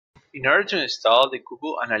In order to install the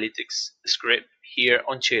Google Analytics script here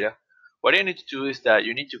on Cheetah, what you need to do is that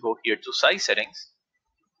you need to go here to Site Settings.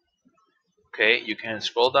 Okay, you can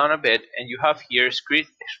scroll down a bit and you have here script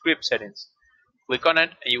settings. Click on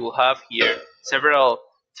it and you will have here several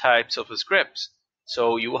types of scripts.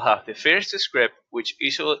 So you will have the first script, which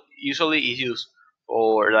usually is used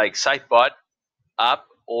for like Sitebot app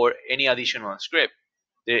or any additional script.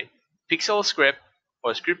 The pixel script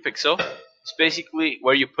or script pixel is basically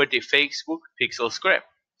where you put the Facebook pixel script.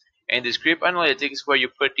 And the script analytics is where you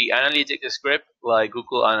put the analytics script like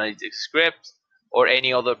Google Analytics script or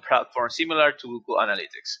any other platform similar to Google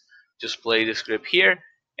Analytics. Just play the script here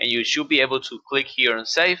and you should be able to click here on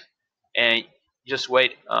save and just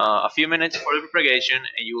wait a few minutes for the propagation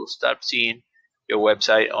and you will start seeing your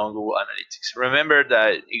website on Google Analytics. Remember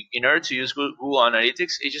that in order to use Google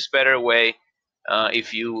Analytics, it's just better way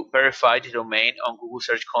if you verify the domain on Google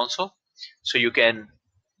Search Console, so you can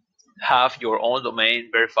have your own domain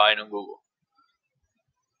verified on Google.